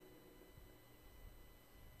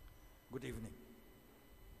Good evening.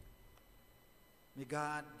 May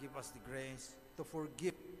God give us the grace to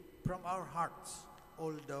forgive from our hearts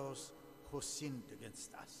all those who sinned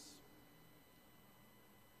against us.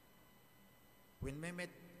 When Mehmet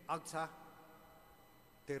Agca,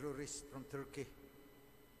 terrorist from Turkey,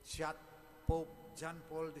 shot Pope John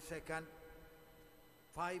Paul II,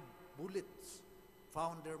 5 bullets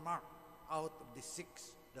found their mark out of the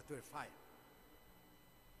 6 that were fired.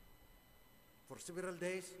 For several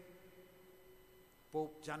days,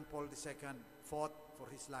 Pope John Paul II fought for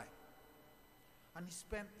his life. And he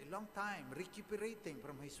spent a long time recuperating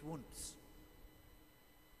from his wounds.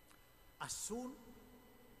 As soon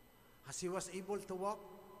as he was able to walk,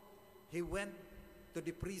 he went to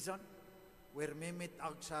the prison where Mehmet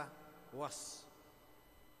Agca was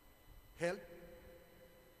held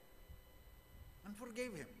and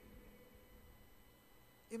forgave him,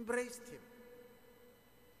 embraced him.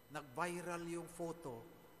 Nag-viral yung photo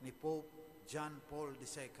ni Pope John Paul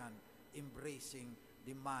II embracing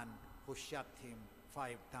the man who shot him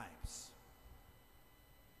 5 times.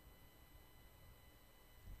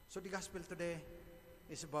 So the gospel today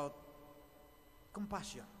is about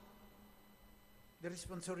compassion. The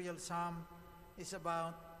responsorial psalm is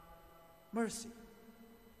about mercy.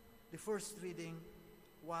 The first reading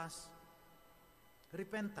was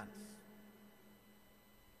repentance.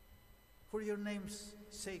 For your name's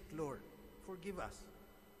sake, Lord, forgive us.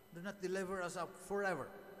 Do not deliver us up forever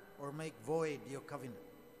or make void your covenant.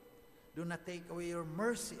 Do not take away your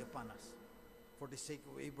mercy upon us for the sake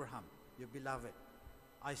of Abraham, your beloved,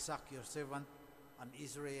 Isaac, your servant, and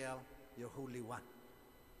Israel, your Holy One.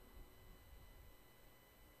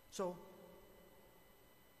 So,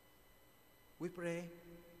 we pray,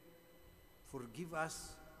 forgive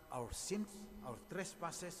us our sins, our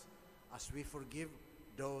trespasses, as we forgive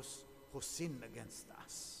those who sin against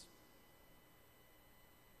us.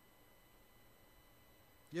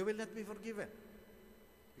 You will not be forgiven,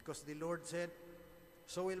 because the Lord said,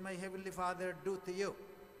 so will my heavenly Father do to you,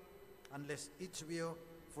 unless each of you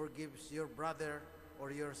forgives your brother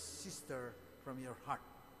or your sister from your heart.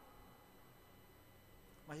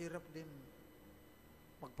 Mahirap din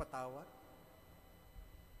magpatawad.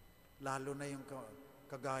 Lalo na yung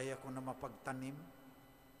kagaya ko na mapagtanim.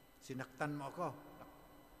 Sinaktan mo ako.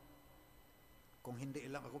 Kung hindi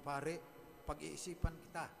lang ako pare, pag-iisipan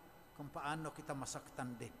kita kung paano kita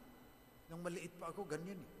masaktan din. Nung maliit pa ako,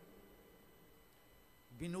 ganyan eh.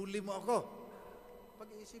 Binuli mo ako,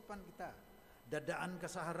 pag-iisipan kita. Dadaan ka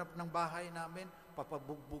sa harap ng bahay namin,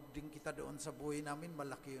 papabugbog din kita doon sa buhay namin,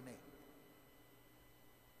 malaki yun eh.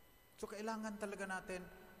 So kailangan talaga natin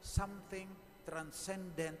something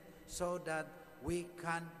transcendent so that we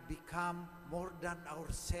can become more than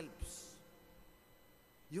ourselves.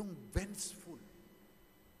 Yung vengeful,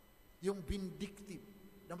 yung vindictive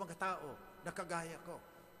na mga tao na kagaya ko.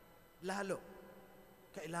 Lalo,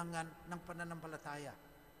 kailangan ng pananampalataya.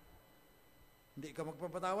 Hindi ka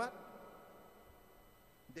magpapatawad,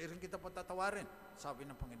 hindi rin kita patatawarin, sabi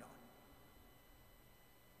ng Panginoon.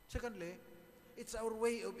 Secondly, it's our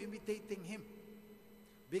way of imitating Him.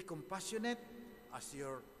 Be compassionate as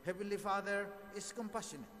your Heavenly Father is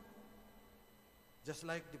compassionate. Just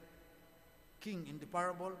like the king in the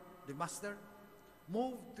parable, the master,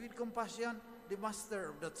 moved with compassion, the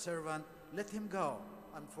master of that servant let him go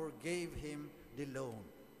and forgave him the loan.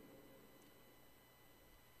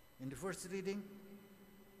 In the first reading,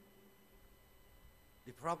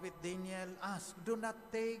 the prophet Daniel asked, do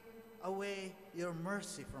not take away your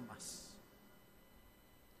mercy from us.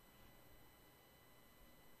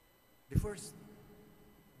 The first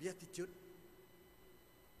beatitude,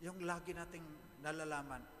 yung lagi nating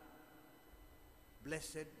nalalaman,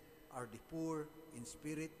 blessed are the poor in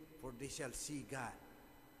spirit, for they shall see God.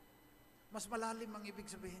 Mas malalim ang ibig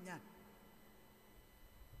sabihin niyan.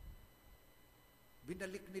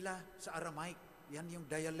 Binalik nila sa Aramaic, yan yung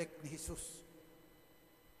dialect ni Jesus.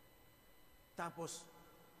 Tapos,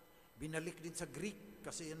 binalik din sa Greek,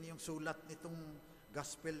 kasi yan yung sulat nitong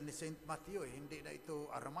Gospel ni St. Matthew. Hindi na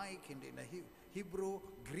ito Aramaic, hindi na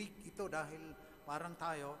Hebrew, Greek ito dahil parang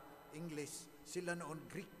tayo, English, sila noon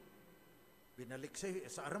Greek. Binalik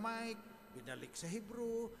sa Aramaic, binalik sa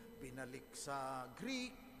Hebrew, binalik sa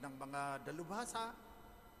Greek ng mga dalubhasa.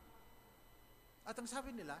 At ang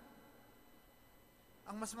sabi nila,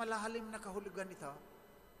 ang mas malalim na kahulugan nito,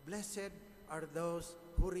 blessed are those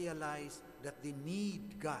who realize that they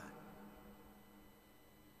need God.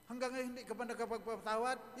 Hanggang ngayon hindi ka pa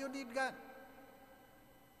nakapagpatawad, you need God.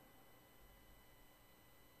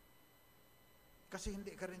 Kasi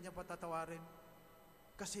hindi ka rin niya patatawarin.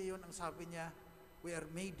 Kasi yun ang sabi niya, we are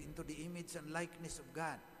made into the image and likeness of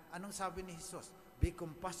God. Anong sabi ni Jesus? Be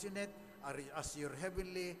compassionate as your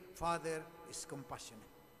heavenly Father is compassionate.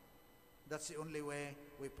 That's the only way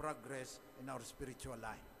we progress in our spiritual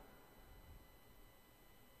life.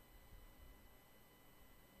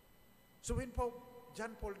 So when Pope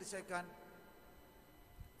John Paul II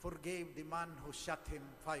forgave the man who shot him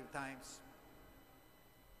 5 times,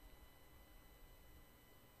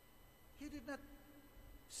 he did not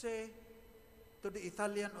say to the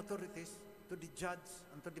Italian authorities, to the judge,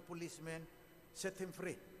 and to the policemen, set him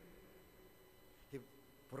free. He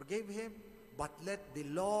forgave him, but let the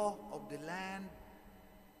law of the land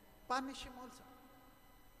punish him also.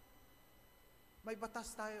 May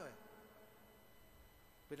batas tayo eh.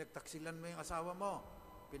 Pinagtaksilan mo yung asawa mo,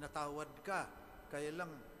 pinatawad ka, kaya lang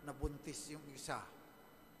nabuntis yung isa.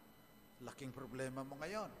 Laking problema mo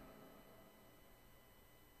ngayon.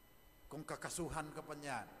 Kung kakasuhan ka pa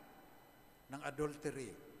niyan ng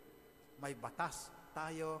adultery, may batas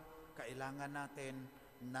tayo, kailangan natin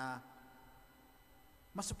na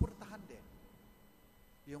masuportahan din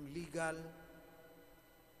yung legal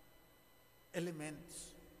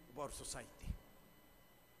elements of our society.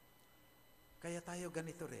 Kaya tayo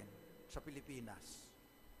ganito rin sa Pilipinas.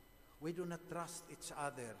 We do not trust each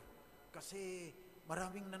other kasi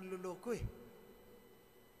maraming nanluloko eh.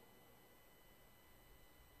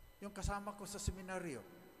 Yung kasama ko sa seminaryo,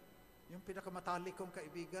 yung pinakamatalik kong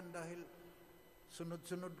kaibigan dahil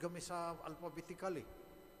sunod-sunod kami sa alphabetical eh.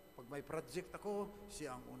 Pag may project ako,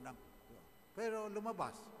 siya ang unang. Pero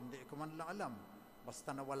lumabas, hindi ko man lang alam.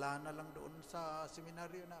 Basta nawala na lang doon sa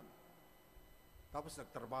seminaryo namin. Tapos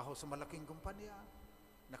nagtrabaho sa malaking kumpanya,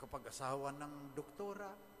 nakapag-asawa ng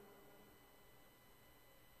doktora,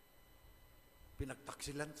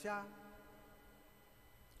 pinagtaksilan siya,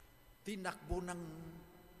 tinakbo ng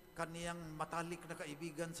kaniyang matalik na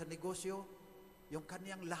kaibigan sa negosyo, yung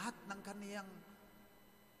kaniyang lahat ng kaniyang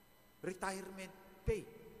retirement pay,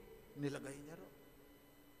 nilagay niya ro.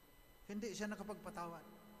 Hindi siya nakapagpatawad.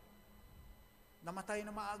 Namatay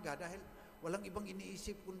na maaga dahil walang ibang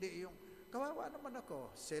iniisip kundi yung, kawawa naman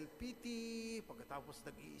ako, self-pity, pagkatapos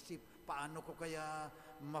nag-iisip, paano ko kaya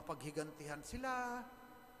mapaghigantihan sila?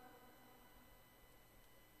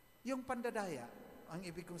 Yung pandadaya, ang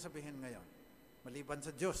ibig kong sabihin ngayon, maliban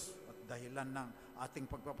sa Diyos at dahilan ng ating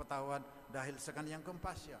pagpapatawad dahil sa kaniyang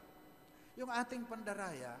kompasya, yung ating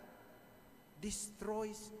pandaraya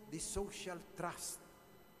destroys the social trust.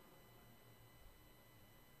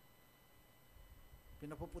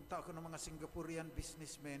 Pinapupunta ako ng mga Singaporean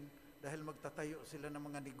businessmen dahil magtatayo sila ng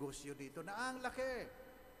mga negosyo dito na ang laki.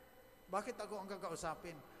 Bakit ako ang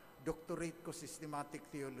kakausapin? Doctorate ko systematic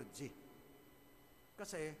theology.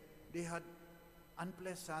 Kasi they had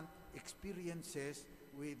unpleasant experiences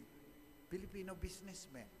with Filipino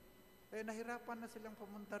businessmen. Eh, nahirapan na silang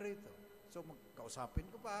pumunta rito. So, magkausapin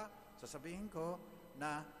ko pa, sasabihin ko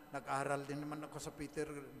na nag-aral din naman ako sa Peter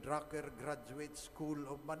Drucker Graduate School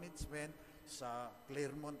of Management sa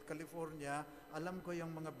Claremont, California. Alam ko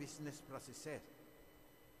yung mga business processes.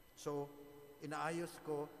 So, inaayos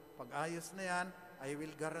ko. Pag ayos na yan, I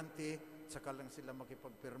will guarantee, saka lang sila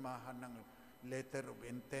makipagpirmahan ng letter of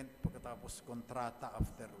intent pagkatapos kontrata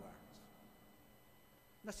afterwards.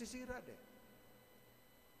 Nasisira din.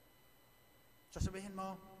 Sasabihin mo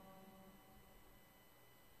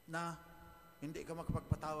na hindi ka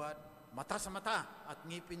makapagpatawad, mata sa mata at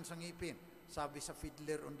ngipin sa ngipin. Sabi sa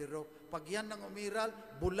Fiddler on the Roof, pag yan nang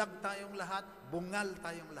umiral, bulag tayong lahat, bungal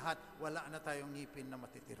tayong lahat, wala na tayong ngipin na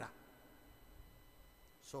matitira.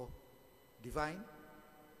 So, divine,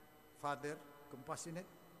 Father,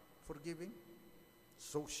 compassionate, forgiving,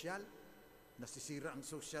 social, nasisira ang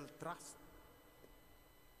social trust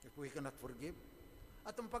if we cannot forgive.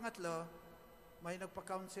 At ang pangatlo, may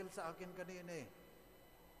nagpa-counsel sa akin kanina eh.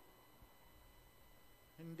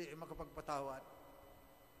 Hindi makapagpatawad.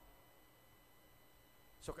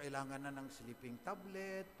 So, kailangan na ng sleeping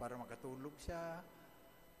tablet para makatulog siya.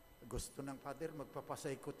 Gusto ng Father,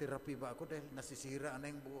 magpapapsychotherapy ba ako dahil nasisira na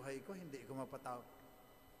yung buhay ko, hindi ko mapatawad.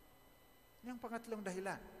 Yung pangatlong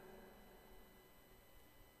dahilan.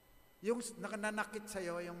 Yung nananakit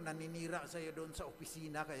sa'yo, yung naninira sa'yo doon sa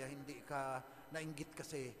opisina, kaya hindi ka nainggit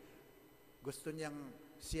kasi gusto niyang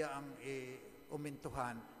siya ang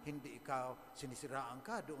umintuhan, hindi ikaw, sinisiraan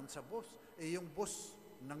ka doon sa boss. Yung boss,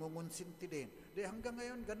 nangungunsinti din. Di hanggang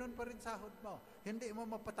ngayon, ganun pa rin sahod mo. Hindi mo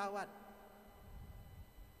mapatawad.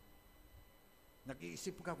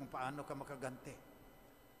 Nag-iisip ka kung paano ka makaganti.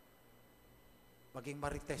 Maging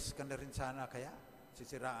marites ka na rin sana, kaya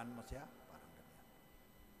sisiraan mo siya. Parang ganyan.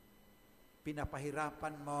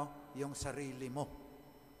 Pinapahirapan mo yung sarili mo.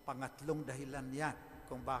 Pangatlong dahilan yan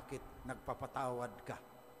kung bakit nagpapatawad ka.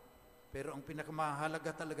 Pero ang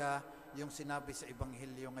pinakamahalaga talaga, yung sinabi sa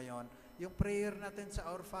Ebanghelyo ngayon, yung prayer natin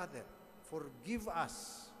sa Our Father, forgive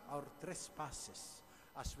us our trespasses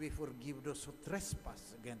as we forgive those who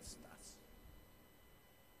trespass against us.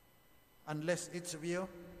 Unless each of you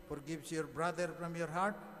forgives your brother from your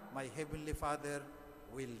heart, my Heavenly Father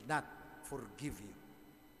will not forgive you.